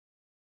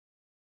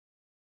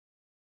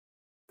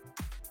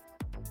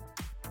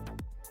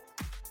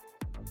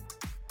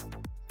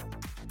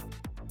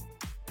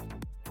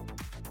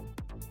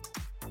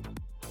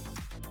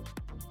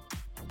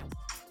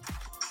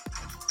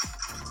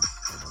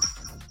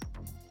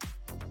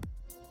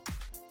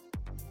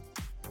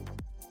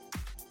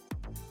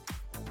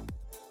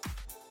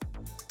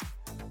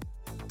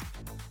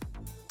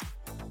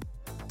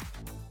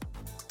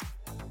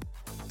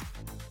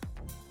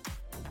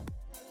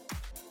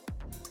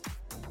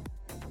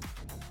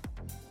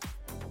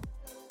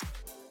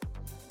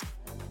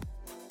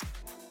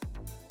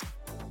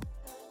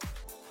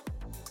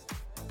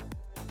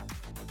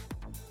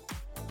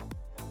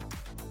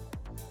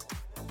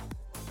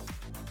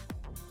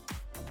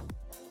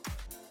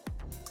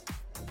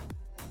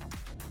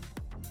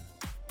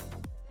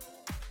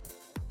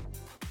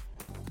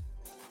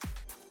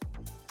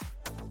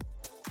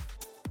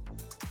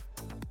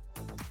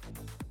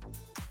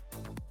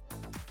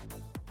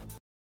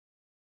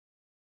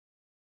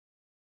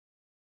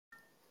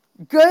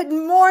Good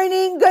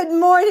morning. Good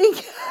morning.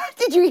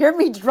 Did you hear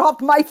me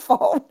drop my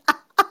phone?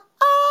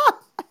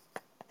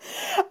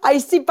 I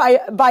see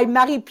by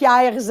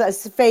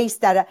Marie-Pierre's face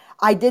that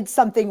I did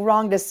something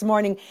wrong this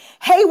morning.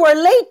 Hey, we're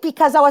late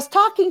because I was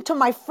talking to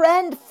my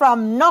friend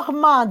from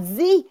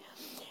Normandy,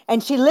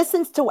 and she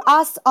listens to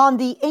us on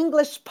the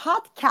English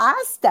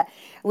podcast.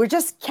 We're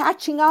just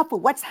catching up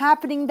with what's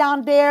happening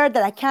down there,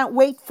 that I can't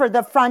wait for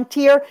the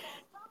frontier.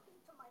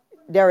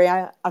 There we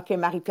are. Okay,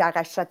 Marie-Pierre,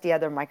 I shut the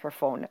other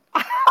microphone.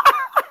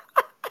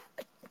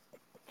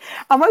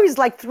 I'm always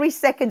like 3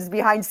 seconds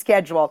behind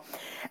schedule.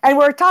 And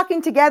we're talking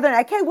together, and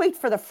I can't wait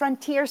for the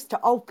frontiers to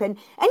open.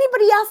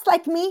 Anybody else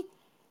like me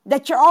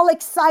that you're all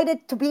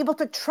excited to be able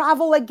to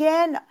travel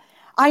again?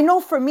 I know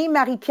for me,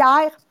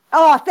 Marie-Pierre.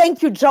 Oh,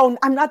 thank you, Joan.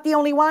 I'm not the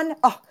only one.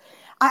 Oh,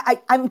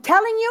 I'm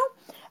telling you,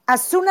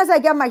 as soon as I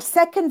get my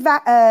second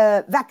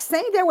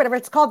vaccine there, whatever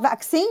it's called,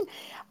 vaccine,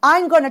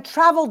 I'm going to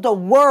travel the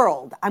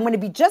world. I'm going to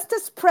be just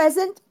as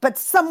present, but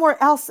somewhere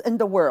else in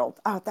the world.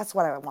 Oh, that's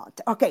what I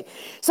want. Okay.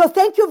 So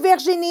thank you,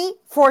 Virginie,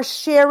 for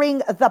sharing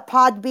the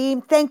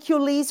Podbeam. Thank you,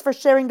 Lise, for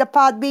sharing the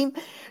Podbeam.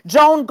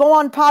 Joan, go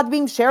on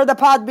Podbeam, share the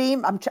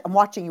Podbeam. I'm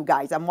watching you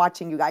guys. I'm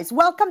watching you guys.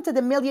 Welcome to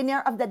the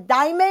Millionaire of the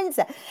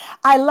Diamonds.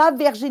 I love,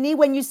 Virginie,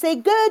 when you say,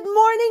 good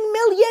morning,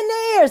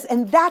 millionaires.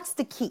 And that's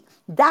the key.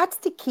 That's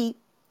the key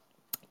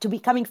to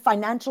becoming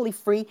financially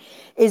free,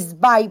 is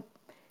by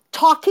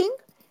talking,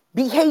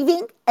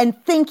 behaving, and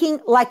thinking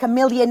like a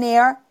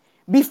millionaire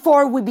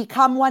before we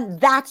become one.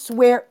 That's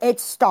where it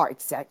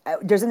starts.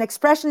 There's an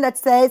expression that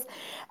says,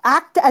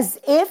 act as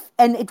if,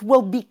 and it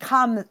will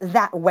become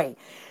that way.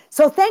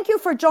 So thank you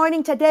for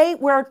joining today.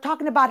 We're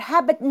talking about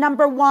habit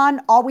number one,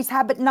 always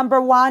habit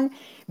number one,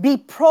 be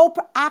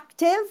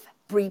proactive,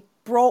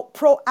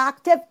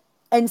 proactive.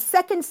 And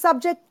second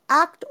subject,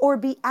 act or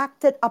be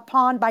acted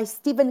upon, by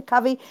Stephen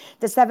Covey,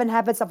 The 7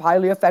 Habits of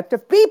Highly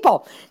Effective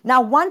People.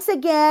 Now, once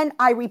again,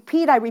 I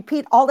repeat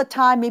all the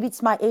time. Maybe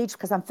it's my age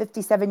because I'm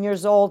 57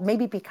 years old.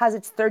 Maybe because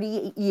it's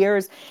 38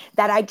 years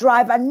that I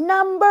drive a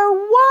number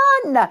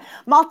one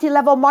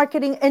multi-level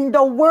marketing in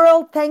the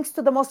world, thanks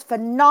to the most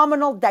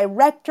phenomenal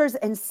directors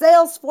and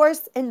sales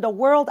force in the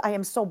world. I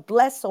am so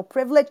blessed, so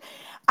privileged.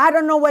 I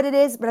don't know what it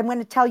is, but I'm going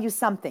to tell you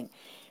something.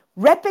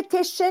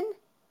 Repetition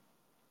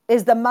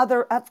is the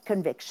mother of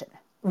conviction.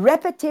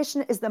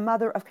 Repetition is the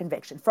mother of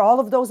conviction. For all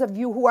of those of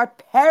you who are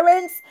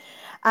parents,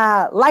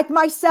 like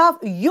myself,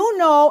 you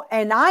know,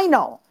 and I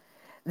know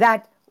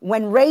that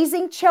when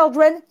raising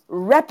children,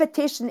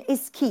 repetition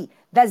is key.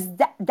 Does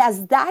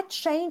that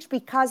change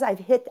because I've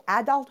hit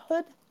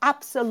adulthood?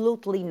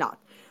 Absolutely not.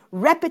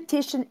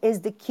 Repetition is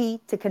the key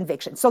to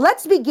conviction. So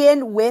let's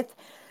begin with,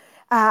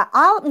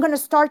 I'm going to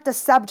start the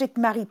subject,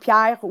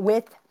 Marie-Pierre,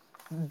 with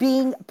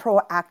being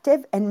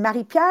proactive, and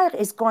Marie-Pierre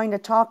is going to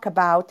talk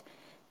about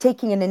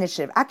taking an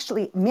initiative.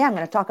 Actually, me, I'm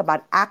going to talk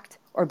about act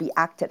or be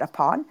acted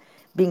upon,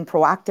 being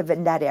proactive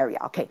in that area.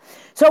 Okay,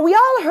 so we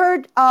all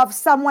heard of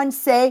someone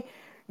say,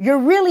 you're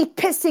really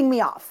pissing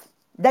me off.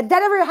 That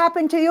ever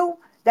happened to you?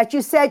 That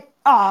you said,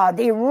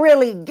 they're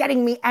really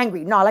getting me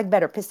angry. No, I like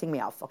better, pissing me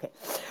off. Okay.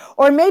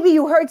 Or maybe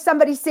you heard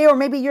somebody say, or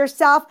maybe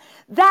yourself,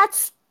 that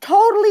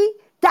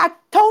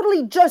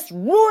totally just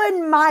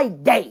ruined my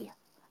day.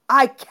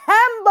 I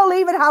can't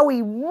believe it, how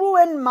he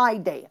ruined my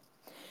day.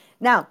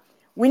 Now,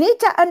 we need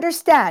to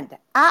understand,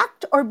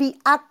 act or be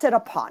acted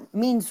upon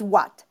means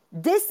what?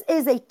 This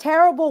is a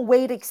terrible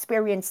way to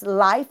experience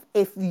life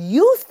if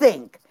you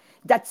think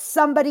that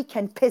somebody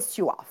can piss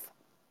you off.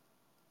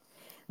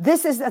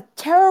 This is a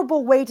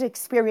terrible way to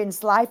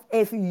experience life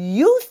if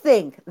you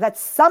think that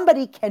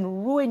somebody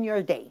can ruin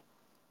your day.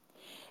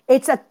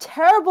 It's a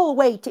terrible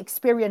way to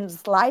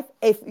experience life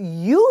if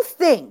you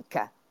think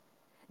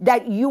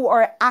that you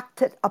are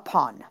acted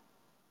upon.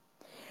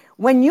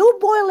 When you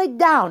boil it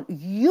down,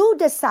 you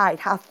decide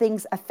how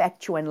things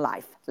affect you in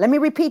life. Let me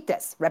repeat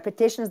this.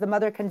 Repetition is the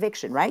mother of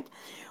conviction, right?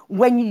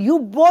 When you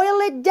boil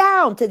it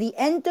down to the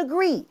nth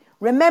degree,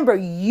 remember,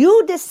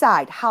 you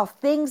decide how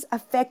things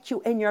affect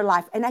you in your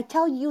life. And I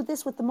tell you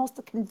this with the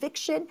most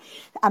conviction.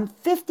 I'm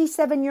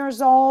 57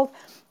 years old,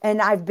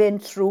 and I've been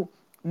through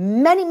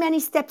many, many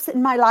steps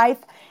in my life.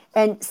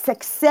 And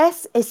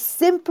success is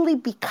simply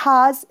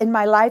because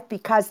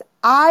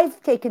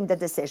I've taken the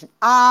decision.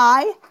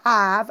 I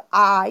have,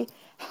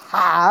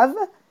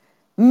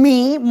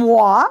 me,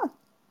 moi,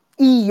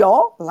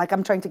 io, like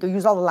I'm trying to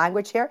use all the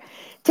language here,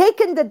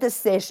 taken the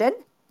decision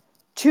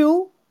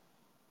to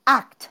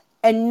act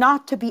and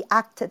not to be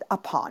acted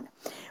upon.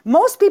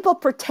 Most people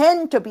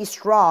pretend to be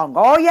strong.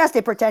 Oh, yes,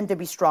 they pretend to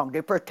be strong.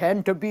 They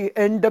pretend to be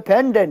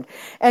independent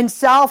and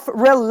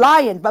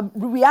self-reliant. But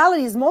the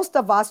reality is most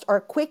of us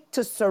are quick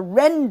to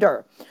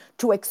surrender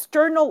to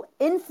external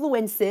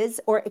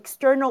influences or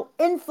external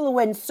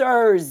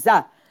influencers.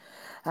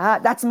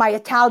 That's my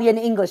Italian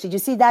English. Did you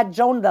see that,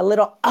 Joan? The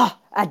little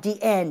at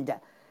the end.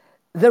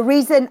 The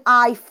reason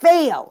I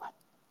fail.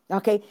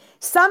 Okay,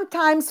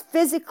 sometimes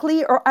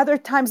physically or other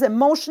times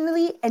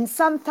emotionally and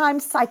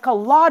sometimes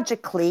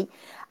psychologically,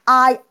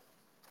 I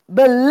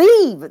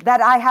believe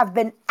that I have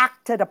been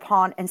acted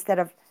upon instead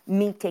of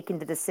me taking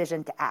the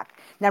decision to act.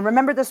 Now,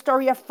 remember the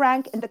story of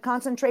Frank in the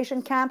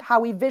concentration camp,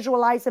 how he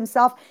visualized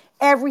himself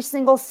every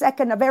single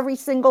second of every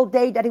single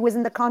day that he was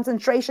in the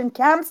concentration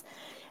camps,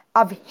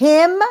 of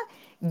him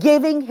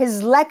giving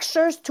his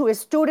lectures to his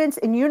students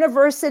in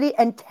university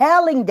and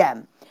telling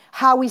them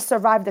how he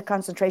survived the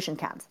concentration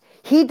camps.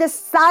 He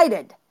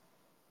decided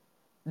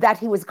that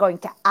he was going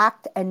to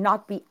act and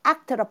not be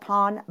acted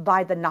upon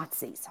by the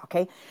Nazis,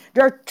 okay?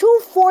 There are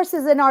two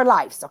forces in our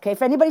lives, okay?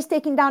 If anybody's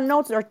taking down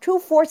notes, there are two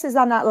forces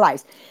on our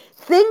lives.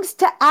 Things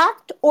to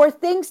act or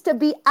things to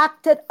be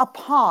acted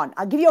upon.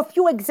 I'll give you a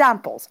few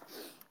examples.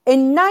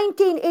 In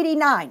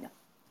 1989,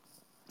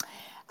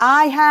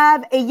 I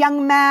have a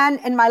young man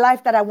in my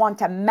life that I want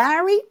to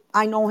marry.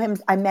 I know him,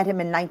 I met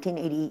him in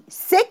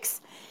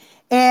 1986.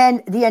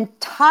 And the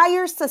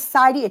entire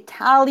society,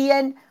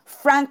 Italian,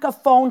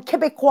 Francophone,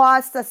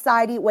 Quebecois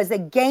society was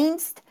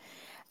against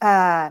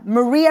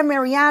Maria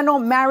Mariano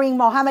marrying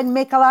Mohammed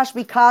Mikalash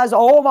because,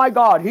 oh my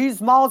God,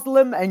 he's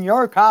Muslim and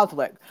you're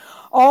Catholic.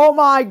 Oh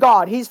my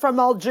God, he's from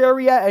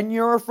Algeria and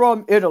you're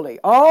from Italy.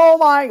 Oh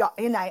my God.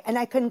 And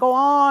I can go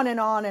on and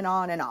on and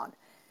on and on.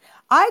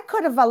 I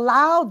could have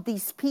allowed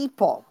these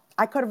people,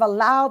 I could have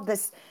allowed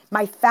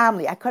my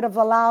family, I could have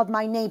allowed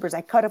my neighbors,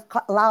 I could have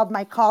allowed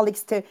my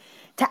colleagues to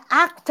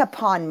act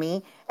upon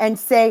me and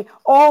say,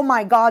 oh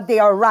my God, they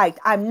are right.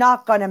 I'm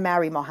not going to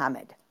marry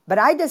Mohammed. But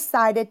I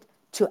decided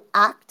to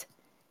act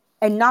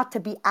and not to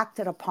be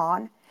acted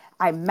upon.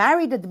 I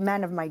married the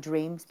man of my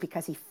dreams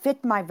because he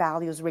fit my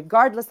values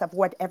regardless of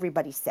what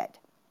everybody said.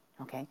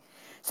 Okay?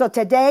 So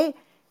today,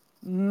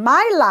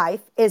 my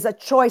life is a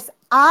choice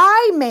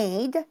I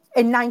made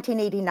in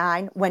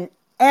 1989 when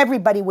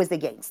everybody was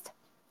against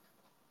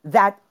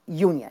that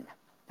union.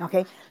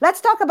 Okay,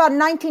 let's talk about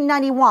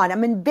 1991.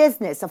 I'm in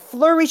business, a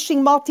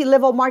flourishing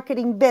multi-level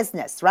marketing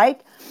business,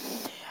 right?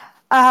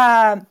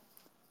 The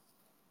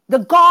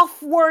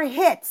Gulf War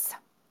hits.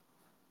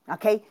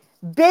 Okay,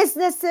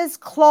 businesses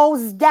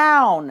closed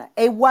down.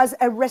 It was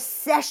a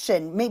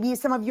recession. Maybe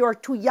some of you are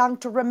too young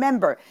to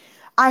remember.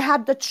 I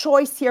had the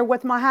choice here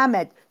with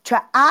Mohammed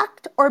to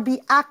act or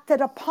be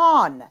acted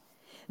upon.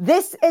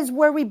 This is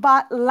where we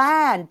bought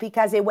land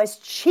because it was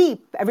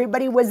cheap.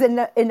 Everybody was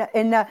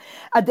the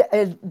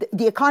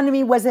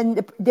economy was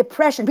in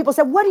depression. People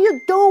said, what are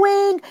you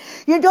doing?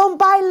 You don't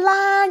buy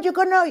land. You're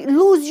going to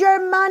lose your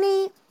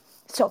money.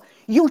 So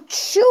you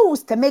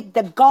choose to make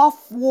the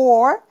Gulf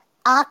War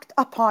act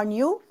upon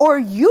you, or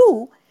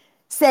you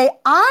say,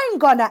 I'm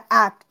going to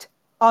act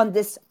on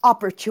this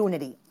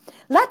opportunity.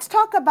 Let's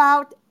talk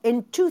about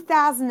in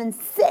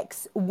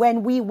 2006,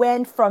 when we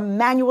went from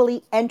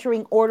manually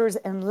entering orders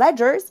and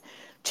ledgers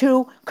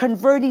to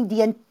converting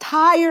the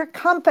entire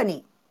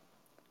company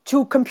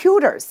to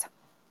computers.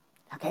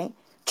 Okay?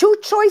 Two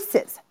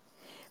choices.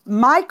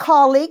 My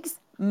colleagues,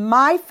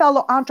 my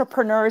fellow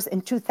entrepreneurs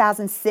in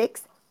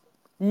 2006,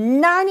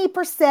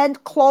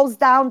 90% closed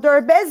down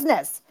their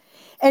business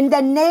in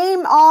the name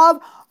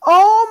of,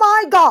 oh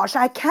my gosh,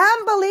 I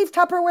can't believe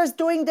Tupperware is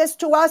doing this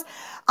to us.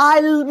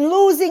 I'm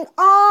losing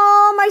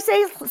all my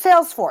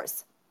sales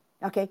force.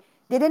 Okay,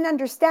 they didn't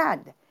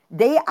understand.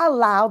 They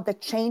allowed the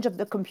change of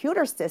the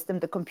computer system,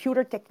 the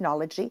computer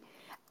technology,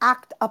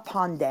 act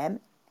upon them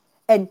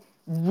and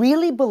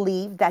really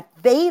believe that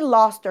they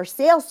lost their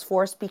sales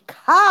force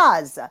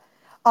because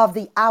of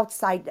the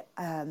outside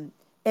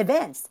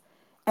events.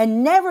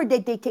 And never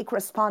did they take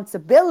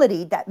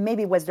responsibility that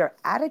maybe was their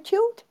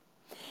attitude.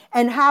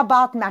 And how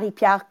about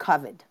Marie-Pierre,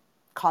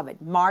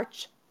 COVID,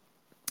 March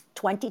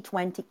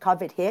 2020,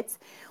 COVID hits.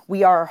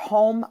 We are a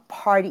home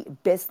party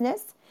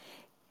business.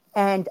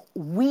 And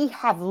we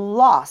have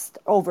lost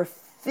over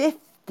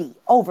 50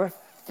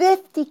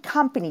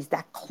 companies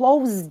that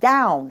closed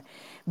down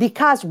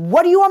because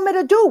what do you want me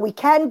to do? We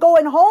can't go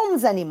in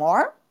homes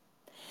anymore.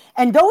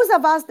 And those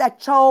of us that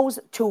chose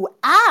to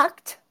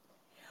act,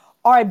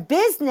 our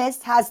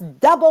business has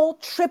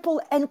doubled,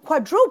 tripled, and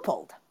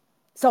quadrupled.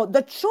 So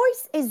the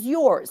choice is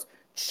yours.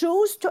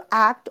 Choose to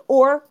act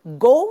or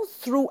go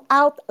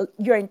throughout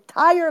your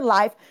entire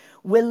life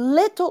with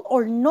little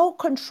or no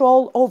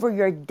control over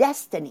your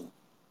destiny.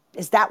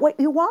 Is that what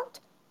you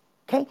want?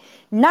 Okay.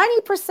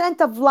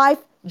 90% of life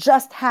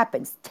just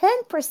happens.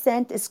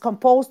 10% is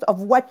composed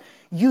of what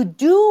you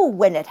do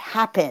when it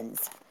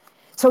happens.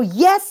 So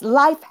yes,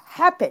 life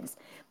happens,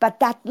 but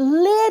that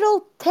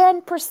little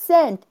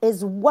 10%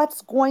 is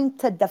what's going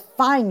to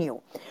define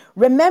you.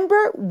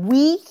 Remember,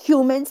 we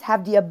humans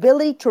have the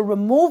ability to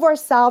remove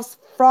ourselves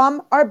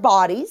from our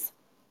bodies.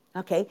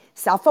 Okay,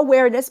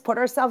 self-awareness, put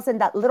ourselves in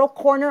that little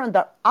corner on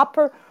the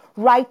upper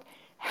right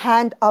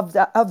hand of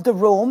the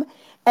room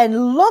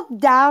and look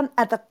down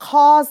at the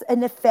cause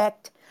and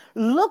effect.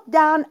 Look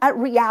down at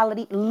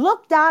reality.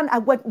 Look down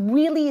at what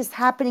really is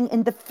happening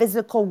in the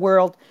physical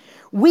world.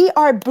 We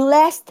are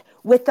blessed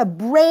with a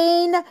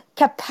brain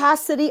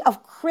capacity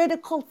of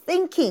critical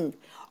thinking.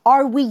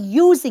 Are we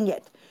using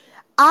it?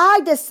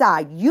 I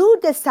decide, you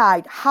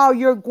decide how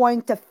you're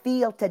going to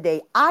feel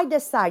today. I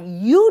decide,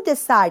 you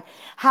decide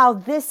how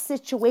this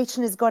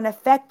situation is going to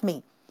affect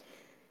me.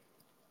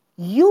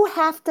 You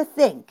have to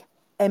think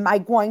am I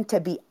going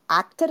to be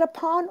acted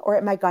upon or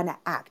am I going to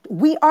act?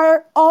 We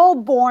are all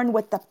born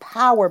with the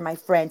power, my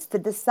friends, to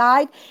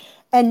decide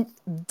and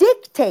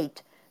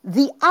dictate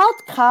the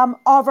outcome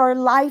of our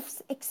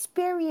life's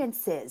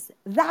experiences.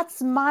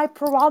 That's my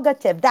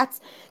prerogative.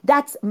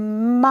 That's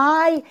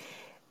my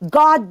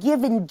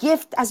God-given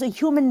gift as a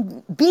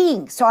human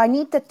being. So I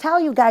need to tell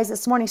you guys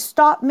this morning,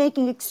 stop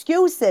making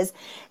excuses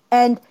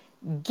and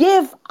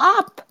give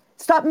up.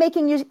 Stop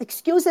making your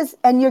excuses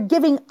and you're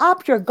giving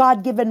up your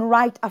God-given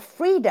right of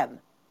freedom.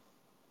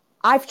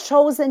 I've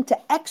chosen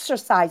to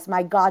exercise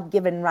my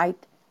God-given right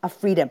of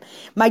freedom.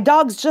 My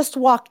dogs just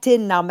walked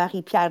in now,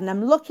 Marie-Pierre, and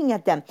I'm looking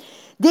at them.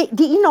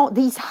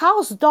 These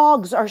house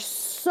dogs are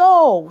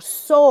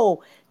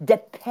so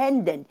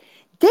dependent.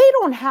 They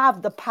don't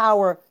have the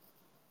power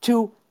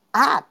to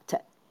act.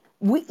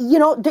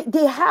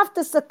 They have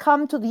to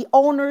succumb to the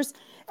owners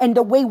and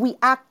the way we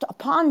act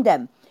upon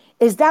them.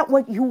 Is that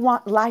what you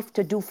want life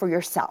to do for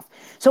yourself?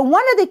 So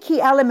one of the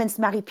key elements,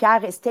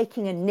 Marie-Pierre, is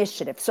taking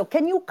initiative. So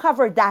can you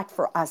cover that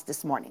for us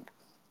this morning?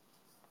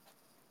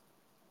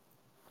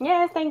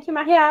 Yes, thank you,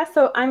 Maria.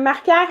 So I'm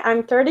Marie-Pierre.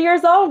 I'm 30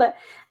 years old.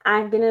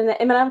 I've been in the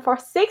MLM for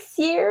 6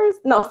 years.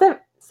 No,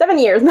 7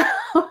 years now.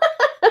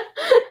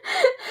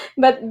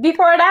 But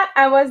before that,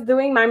 I was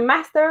doing my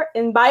master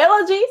in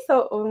biology.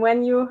 So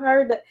when you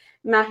heard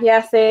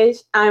Maria say,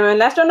 I'm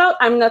an astronaut,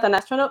 I'm not an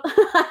astronaut.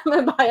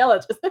 I'm a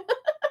biologist.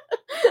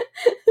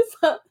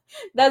 So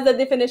that's the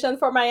definition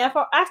for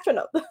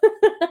astronaut.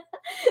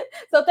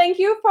 So thank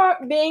you for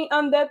being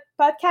on the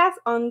podcast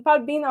on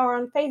Podbean or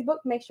on Facebook.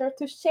 Make sure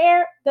to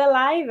share the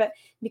live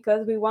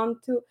because we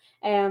want to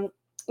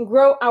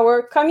grow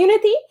our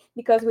community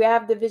because we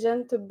have the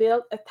vision to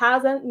build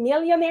 1,000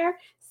 millionaires.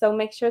 So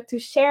make sure to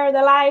share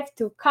the live,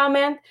 to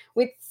comment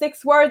with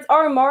 6 words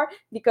or more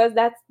because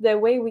that's the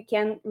way we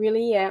can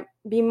really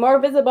be more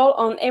visible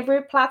on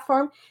every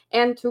platform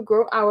and to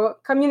grow our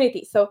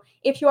community. So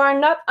if you are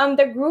not on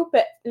the group,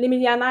 Les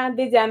Millionnaires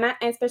des Diamants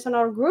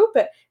Inspirational Group,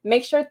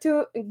 make sure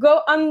to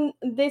go on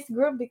this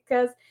group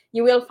because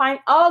you will find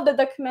all the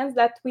documents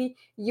that we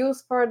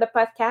use for the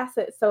podcast.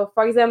 So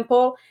for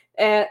example,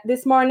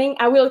 this morning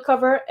I will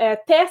cover a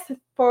test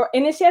for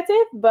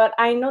initiative, but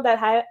I know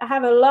that I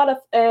have a lot of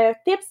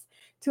tips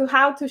to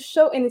how to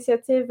show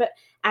initiative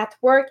at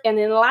work and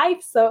in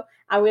life. So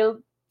I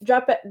will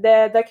drop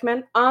the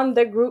document on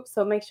the group.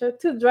 So make sure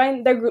to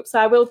join the group. So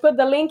I will put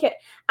the link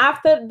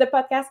after the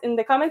podcast in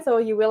the comments. So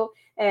you will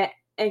and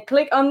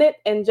click on it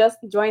and just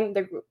join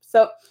the group.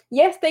 So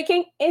yes,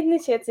 taking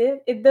initiative,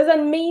 it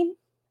doesn't mean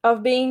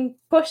of being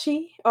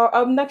pushy or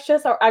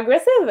obnoxious or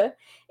aggressive.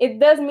 It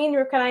does mean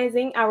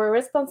recognizing our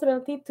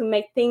responsibility to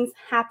make things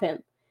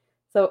happen.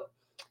 So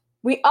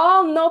we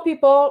all know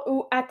people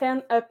who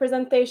attend a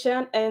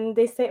presentation and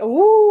they say,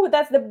 "Ooh,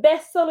 that's the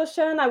best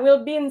solution. I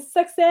will be in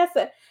success."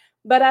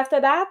 But after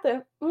that,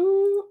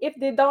 if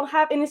they don't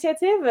have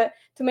initiative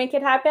to make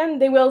it happen,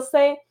 they will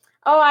say,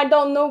 "Oh, I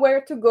don't know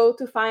where to go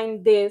to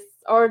find this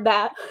or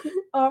that,"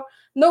 or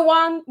 "No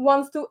one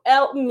wants to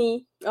help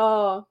me."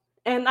 Oh,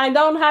 and I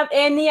don't have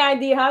any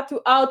idea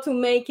how to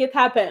make it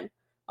happen.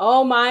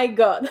 Oh my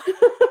God.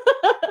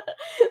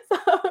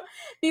 So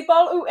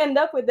people who end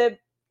up with a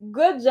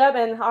good job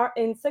and are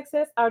in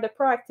success are the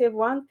proactive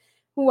ones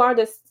who are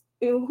the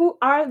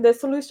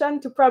solution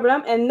to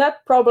problem and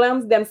not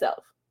problems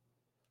themselves.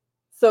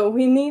 So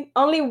we need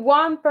only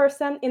one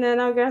person in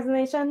an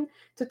organization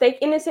to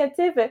take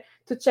initiative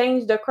to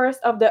change the course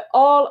of the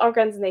whole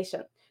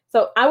organization.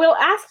 So I will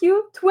ask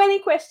you 20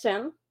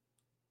 questions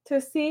to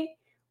see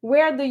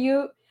where do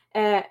you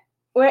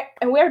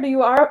where do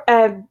you are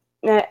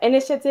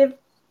initiative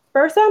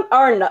person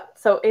or not.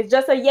 So it's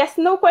just a yes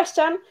no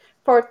question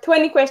for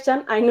 20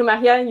 questions. I know,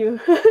 Maria, you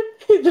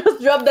you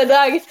just dropped the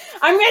dog.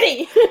 I'm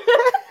ready.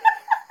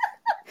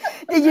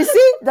 Did you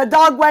see? The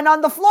dog went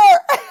on the floor.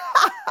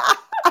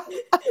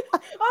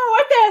 Oh,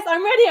 Ortez,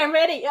 I'm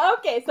ready.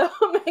 Okay, so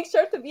make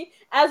sure to be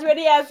as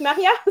ready as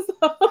Maria.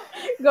 So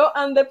go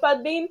on the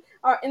Podbean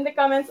or in the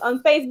comments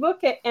on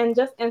Facebook and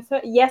just answer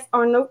yes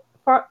or no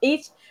for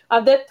each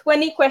of the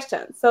 20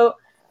 questions. So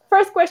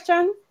first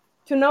question,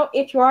 to know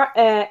if you are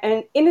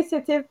an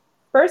initiative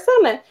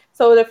person.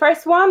 So the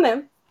first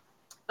one,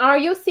 are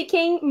you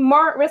seeking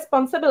more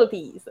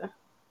responsibilities?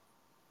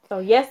 So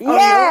yes or no?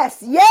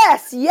 Yes.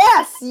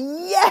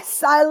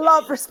 I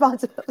love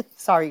responsibility.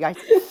 Sorry, guys.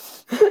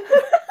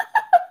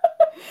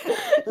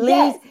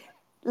 Yes.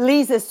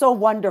 Lise is so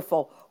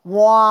wonderful.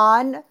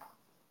 One,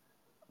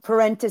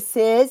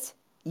 parenthesis,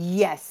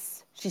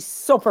 yes. She's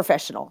so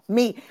professional.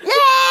 Me,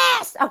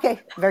 yes. Okay,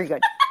 very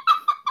good.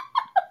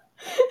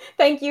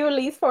 Thank you,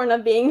 Lise, for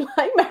not being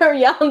like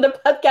Maria on the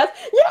podcast.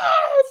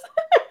 Yes!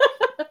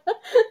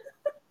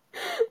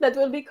 That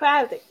will be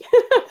chaotic.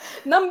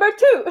 Number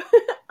 2,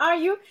 are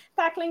you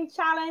tackling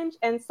challenge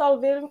and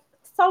solving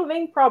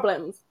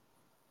problems?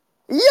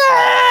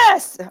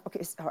 Yes.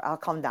 Okay, so I'll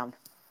calm down.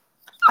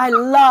 I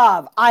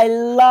love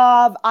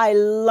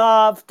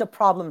to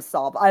problem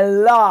solve. I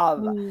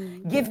love.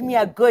 Give me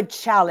a good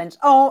challenge.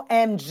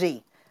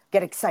 OMG.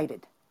 Get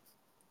excited.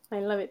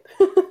 I love it.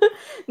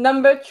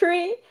 Number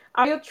 3,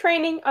 Are you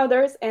training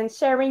others and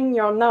sharing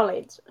your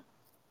knowledge?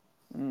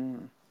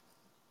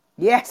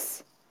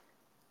 Yes.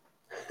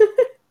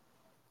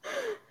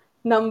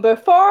 Number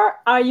 4,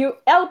 are you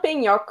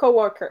helping your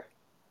coworker?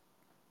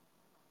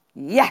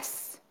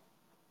 Yes.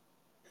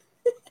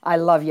 I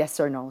love yes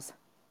or no's.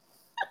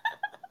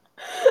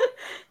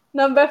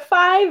 Number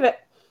 5,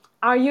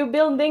 are you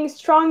building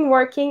strong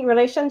working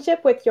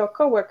relationship with your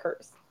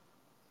coworkers?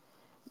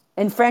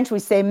 In French, we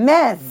say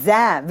mais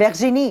en.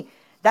 Virginie,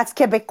 that's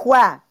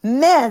Québécois.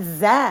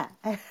 Mais en.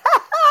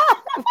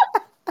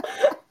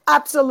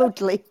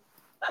 Absolutely.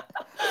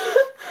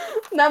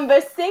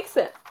 Number 6,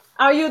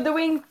 are you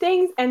doing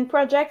things and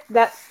projects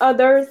that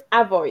others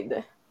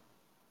avoid?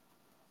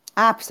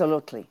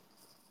 Absolutely.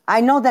 I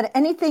know that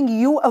anything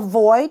you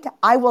avoid,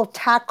 I will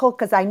tackle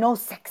because I know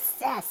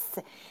success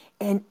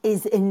and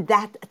is in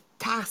that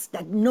task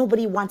that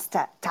nobody wants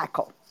to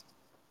tackle.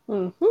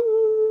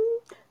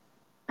 Mm-hmm.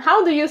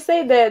 How do you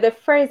say the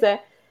phrase,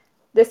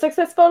 the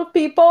successful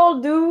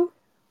people do?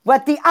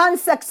 What the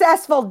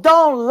unsuccessful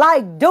don't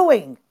like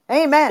doing.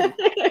 Amen.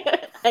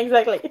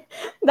 Exactly.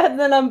 That's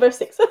the number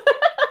 6.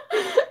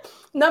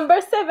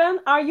 Number 7,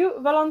 are you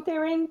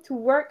volunteering to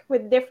work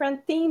with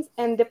different teams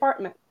and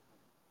departments?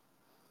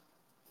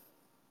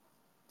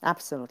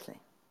 Absolutely.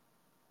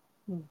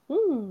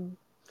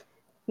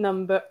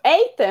 Number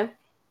 8,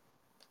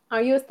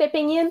 are you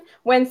stepping in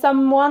when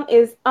someone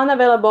is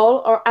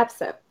unavailable or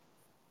absent?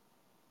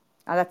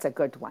 Oh, that's a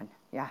good one.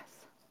 Yes.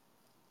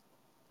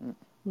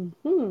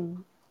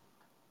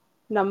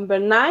 Number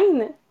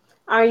 9,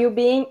 are you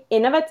being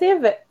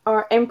innovative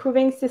or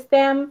improving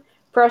system,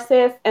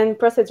 process, and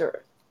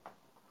procedure?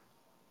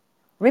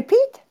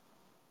 Repeat.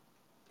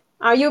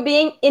 Are you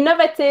being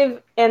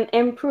innovative and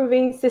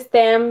improving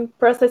system,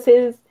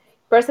 processes,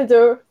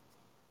 procedure?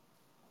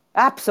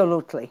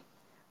 Absolutely.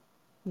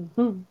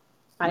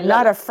 I love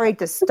Not it. afraid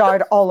to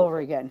start all over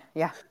again.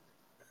 Yeah.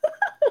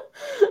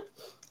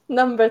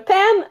 Number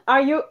 10,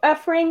 are you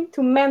offering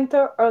to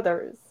mentor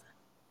others?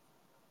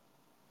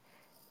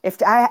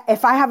 If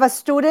I have a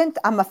student,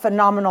 I'm a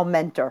phenomenal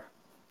mentor.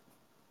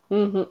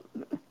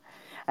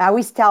 I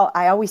always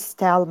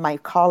tell my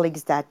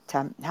colleagues that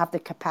have the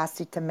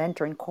capacity to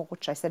mentor and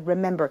coach. I said,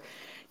 remember,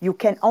 you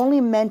can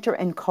only mentor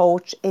and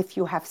coach if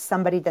you have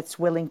somebody that's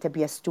willing to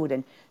be a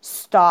student.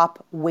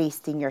 Stop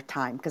wasting your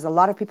time. Because a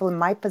lot of people in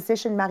my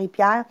position,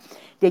 Marie-Pierre,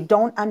 they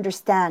don't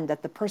understand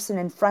that the person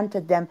in front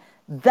of them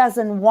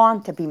doesn't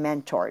want to be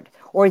mentored,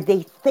 or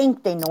they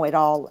think they know it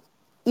all,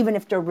 even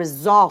if their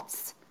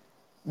results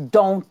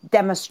don't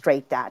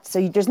demonstrate that.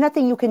 So there's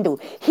nothing you can do.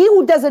 He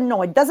who doesn't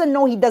know it doesn't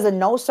know he doesn't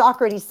know,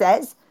 Socrates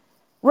says.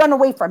 Run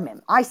away from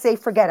him. I say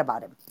forget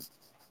about him.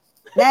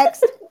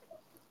 Next.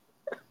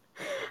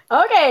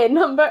 Okay,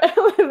 number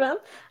 11,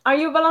 are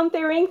you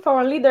volunteering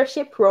for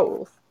leadership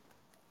roles?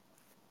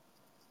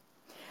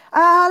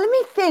 Let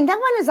me think. That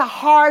one is a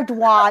hard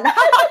one.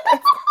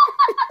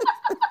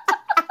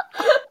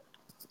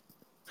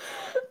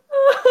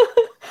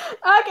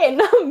 Okay,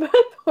 number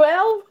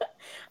 12,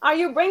 are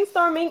you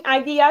brainstorming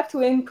idea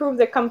to improve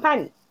the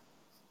company?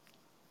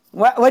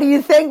 What do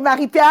you think,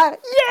 Marie-Pierre?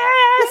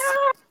 Yes!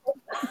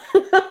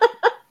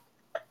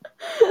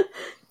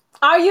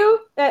 Are you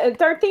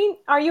 13?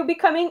 Are you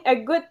becoming a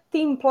good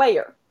team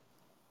player?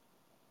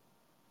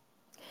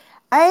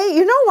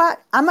 You know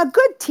what? I'm a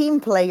good team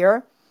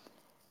player,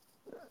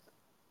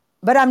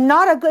 but I'm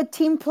not a good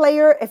team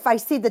player if I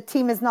see the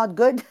team is not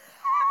good.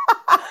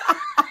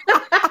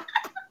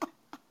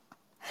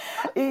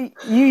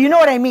 You know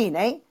what I mean,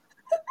 eh?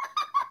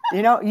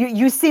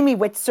 You see me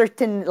with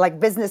certain like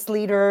business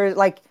leaders,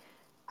 like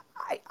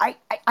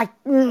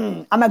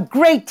I'm a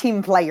great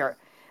team player,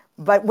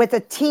 but with a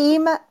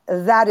team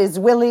that is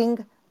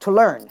willing to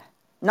learn,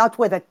 not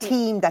with a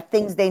team that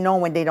thinks they know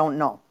when they don't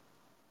know.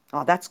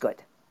 Oh, that's good.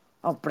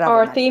 Oh, bravo,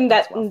 Or a Maria. team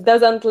That's that well said.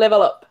 doesn't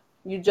level up?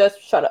 You just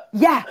shut up.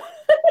 Yeah,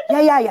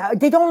 yeah.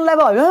 They don't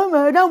level up.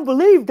 Oh, I don't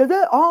believe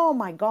that. Oh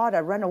my God, I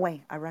run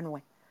away. I run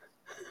away.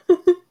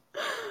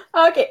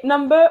 Okay,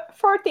 number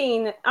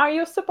 14. Are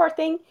you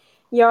supporting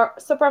your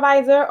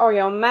supervisor or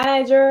your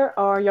manager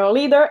or your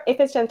leader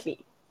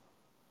efficiently?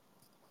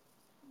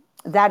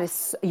 That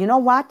is, you know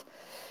what?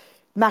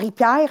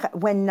 Marie-Pierre,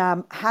 when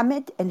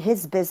Hamid and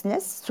his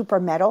business, Super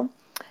Metal,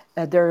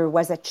 there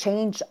was a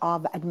change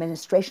of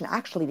administration.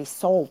 Actually, they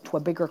sold to a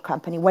bigger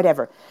company,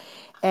 whatever.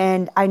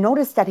 And I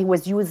noticed that he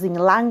was using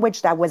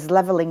language that was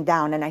leveling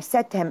down. And I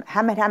said to him,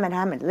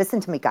 Hamid, listen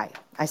to me, guy.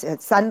 I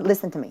said, son,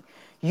 listen to me.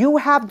 You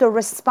have the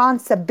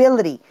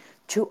responsibility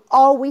to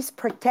always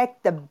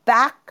protect the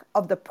back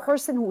of the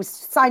person who is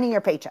signing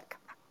your paycheck.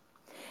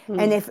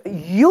 And if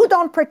you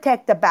don't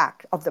protect the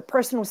back of the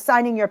person who's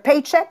signing your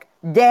paycheck,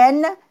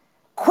 then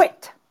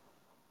quit.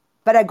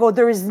 But I go,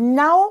 there is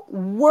no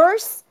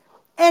worse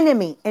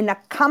enemy in a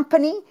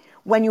company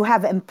when you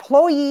have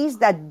employees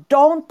that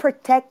don't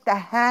protect the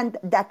hand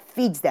that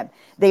feeds them.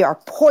 They are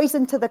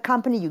poison to the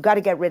company. You got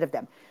to get rid of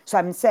them.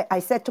 So I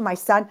said to my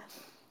son,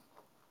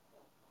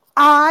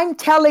 I'm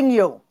telling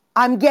you,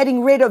 I'm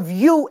getting rid of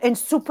you in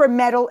Super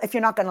Metal if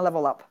you're not going to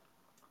level up.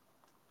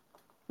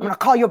 I'm going to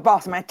call your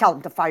boss. I'm going to tell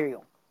him to fire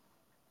you.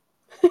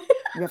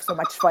 We have so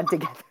much fun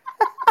together.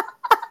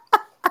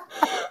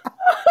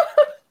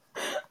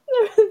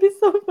 That would be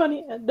so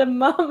funny. The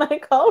mom I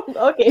called.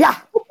 Okay. Yeah,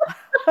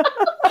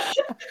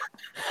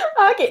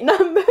 Okay,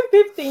 number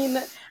 15.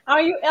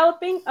 Are you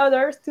helping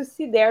others to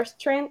see their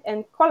strengths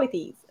and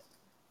qualities?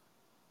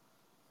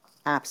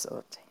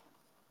 absolutely.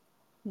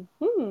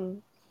 Hmm.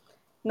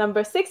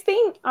 Number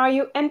 16. Are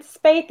you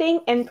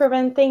anticipating and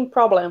preventing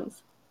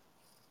problems?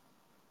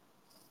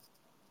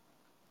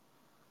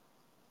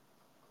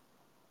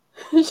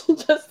 She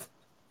just,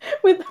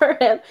 with her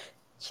head,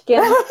 she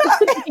can.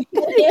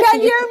 You can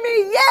hear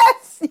me?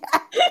 Yes.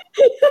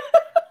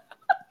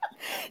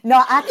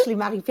 No, actually,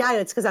 Marie-Pierre,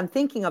 it's because I'm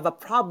thinking of a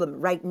problem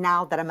right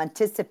now that I'm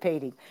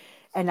anticipating.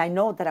 And I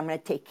know that I'm going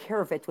to take care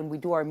of it when we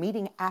do our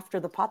meeting after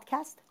the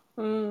podcast.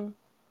 Mm.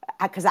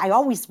 Because I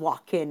always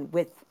walk in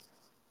with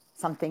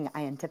something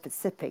I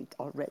anticipate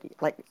already.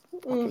 Like,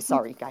 okay, Mhm.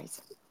 sorry,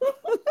 guys.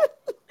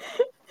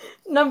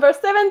 Number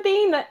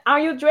 17. Are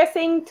you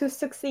dressing to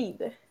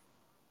succeed?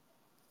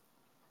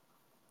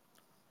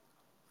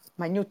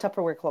 My new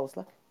Tupperware clothes,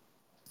 look.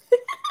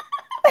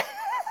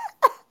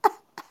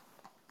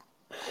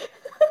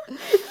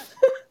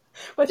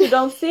 What you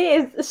don't see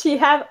is she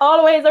have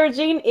always her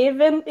jean,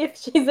 even if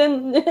she's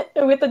in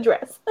with a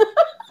dress.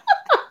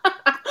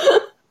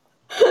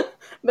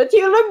 But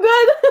you look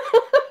good.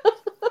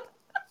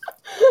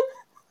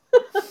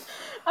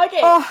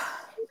 Okay. Oh,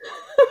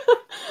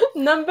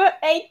 Number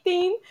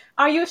 18.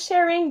 Are you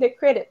sharing the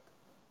credit?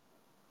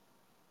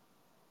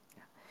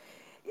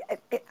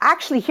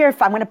 actually, here,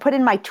 if I'm going to put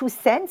in my 2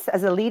 cents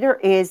as a leader,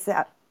 is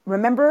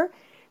remember,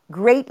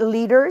 great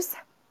leaders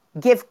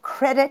give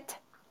credit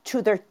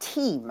to their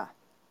team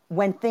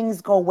when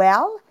things go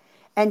well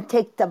and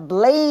take the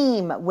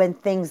blame when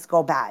things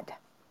go bad.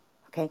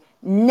 Okay?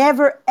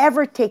 Never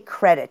ever take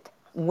credit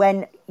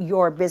when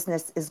your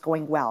business is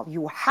going well.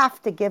 You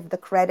have to give the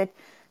credit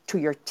to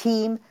your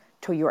team,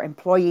 to your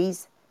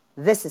employees.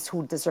 This is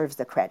who deserves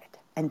the credit.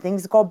 And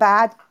things go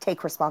bad,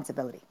 take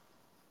responsibility.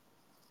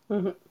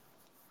 Mhm.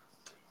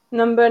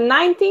 Number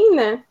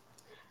 19.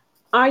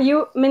 Are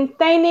you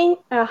maintaining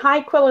a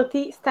high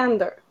quality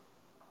standard?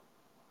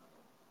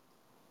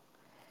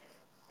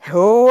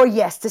 Oh,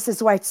 yes, this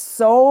is why it's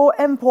so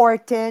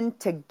important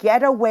to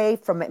get away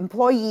from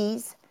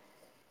employees.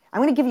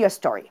 I'm going to give you a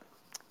story.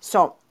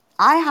 So,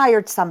 I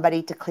hired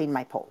somebody to clean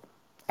my pool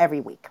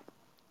every week.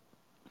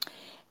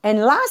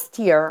 And last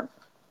year,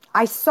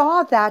 I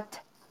saw that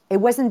it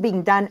wasn't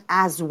being done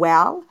as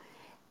well.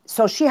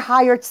 So she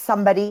hired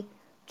somebody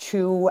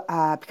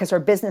because her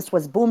business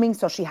was booming,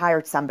 so she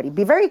hired somebody.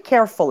 Be very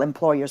careful,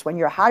 employers, when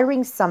you're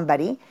hiring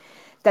somebody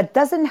that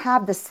doesn't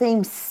have the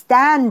same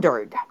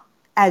standard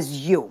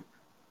as you.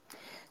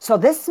 So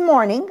this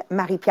morning,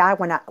 Marie-Pierre,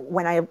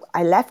 when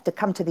I left to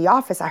come to the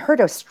office, I heard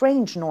a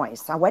strange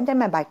noise. So I went in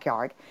my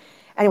backyard.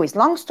 Anyways,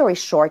 long story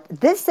short,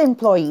 this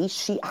employee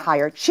she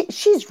hired,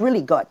 she's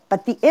really good,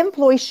 but the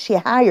employee she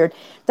hired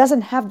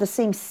doesn't have the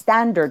same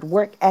standard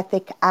work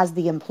ethic as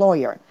the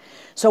employer.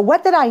 So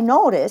what did I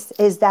notice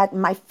is that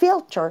my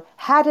filter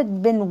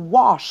hadn't been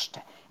washed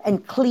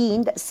and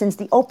cleaned since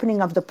the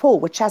opening of the pool,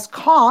 which has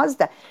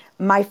caused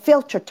my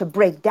filter to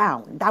break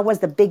down. That was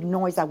the big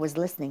noise I was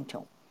listening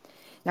to.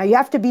 Now you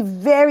have to be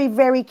very,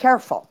 very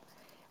careful.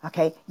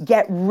 Okay,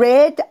 get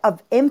rid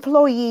of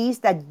employees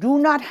that do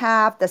not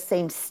have the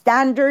same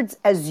standards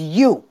as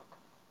you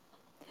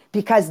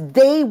because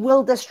they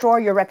will destroy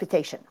your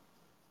reputation.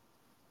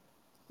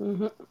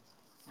 Mm-hmm.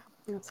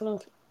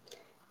 Absolutely.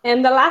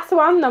 And the last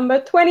one,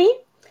 number 20.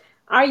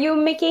 Are you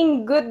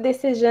making good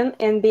decision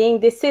and being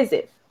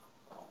decisive?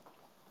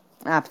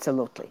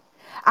 Absolutely.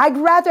 I'd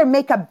rather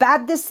make a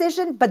bad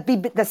decision but be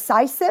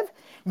decisive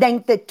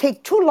than to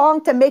take too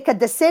long to make a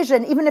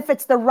decision, even if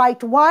it's the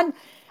right one.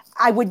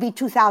 I would be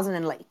 2,000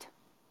 and late.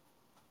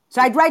 So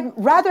I'd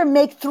rather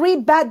make 3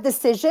 bad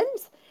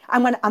decisions.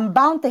 I'm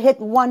bound to hit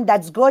one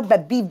that's good,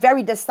 but be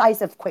very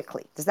decisive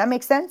quickly. Does that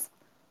make sense?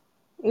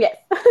 Yes.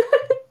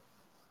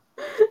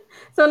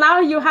 So now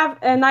you have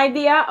an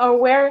idea of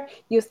where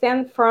you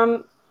stand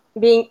from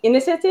being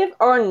initiative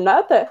or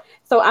not.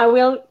 So I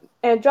will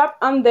drop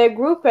on the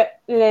group,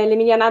 Les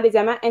Millionnaires des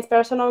Diamants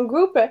Inspirational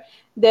Group,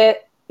 the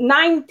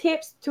 9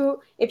 tips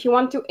to if you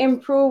want to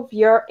improve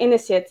your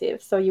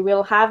initiative. So you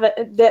will have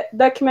the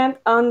document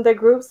on the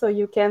group so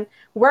you can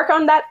work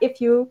on that if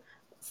you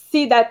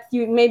see that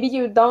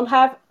you don't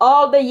have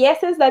all the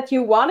yeses that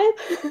you wanted.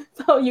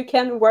 So you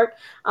can work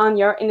on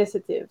your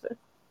initiative.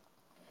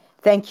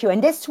 Thank you.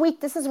 And this week,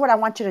 this is what I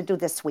want you to do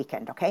this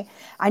weekend, okay?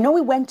 I know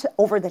we went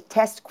over the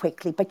test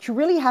quickly, but you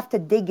really have to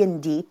dig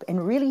in deep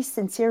and really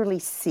sincerely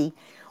see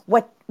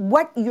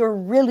what you're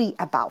really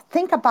about.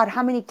 Think about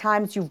how many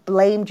times you've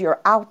blamed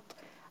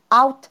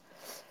out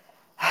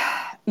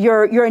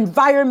your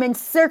environment,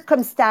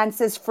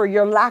 circumstances for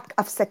your lack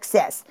of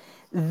success.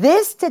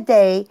 This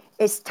today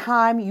is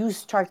time you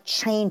start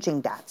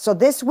changing that. So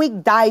this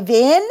week, dive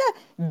in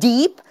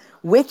deep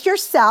with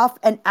yourself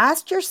and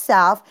ask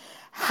yourself,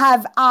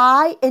 Have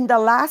I, in the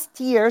last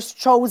years,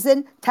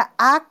 chosen to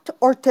act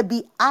or to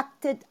be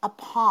acted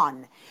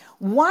upon?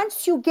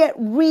 Once you get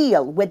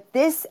real with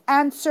this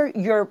answer,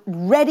 you're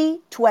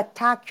ready to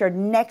attack your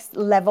next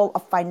level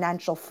of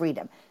financial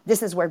freedom.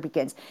 This is where it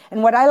begins.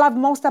 And what I love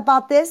most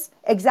about this,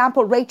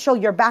 example, Rachel,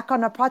 you're back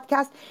on a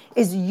podcast,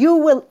 is you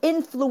will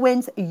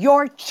influence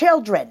your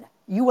children.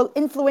 You will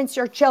influence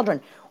your children.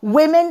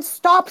 Women,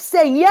 stop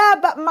saying, yeah,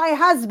 but my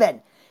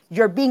husband.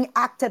 You're being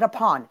acted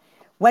upon.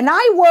 When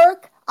I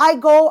work, I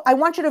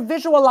want you to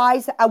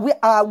visualize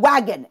a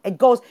wagon. It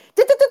goes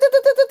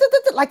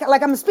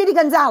like I'm Speedy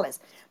Gonzales.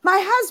 My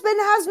husband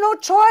has no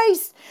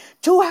choice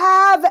to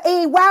have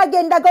a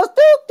wagon that goes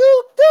dook,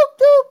 dook, dook,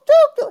 dook,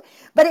 dook, dook.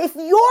 But if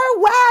your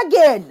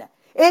wagon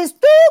is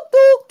dook,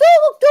 dook,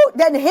 dook, dook,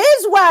 then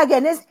his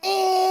wagon is,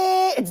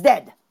 it's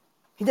dead.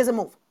 He doesn't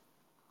move.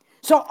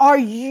 So are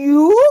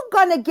you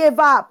going to give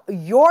up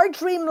your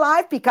dream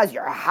life because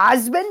your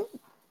husband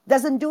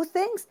doesn't do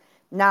things?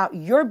 Now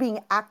you're being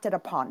acted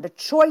upon. The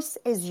choice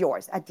is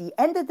yours. At the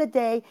end of the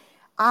day,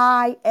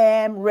 I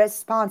am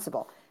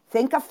responsible.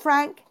 Think of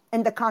Frank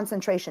in the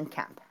concentration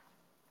camp.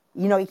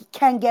 You know, he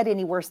can't get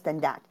any worse than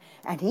that.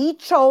 And he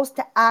chose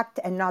to act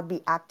and not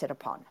be acted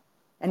upon.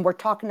 And we're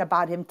talking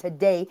about him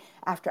today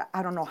after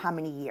I don't know how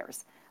many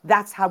years.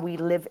 That's how we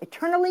live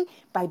eternally,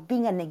 by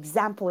being an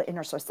example in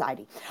our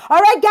society. All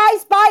right,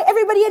 guys, bye.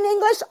 Everybody in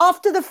English,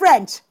 off to the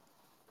French.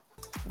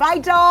 Bye,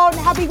 Joan.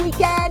 Happy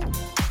weekend.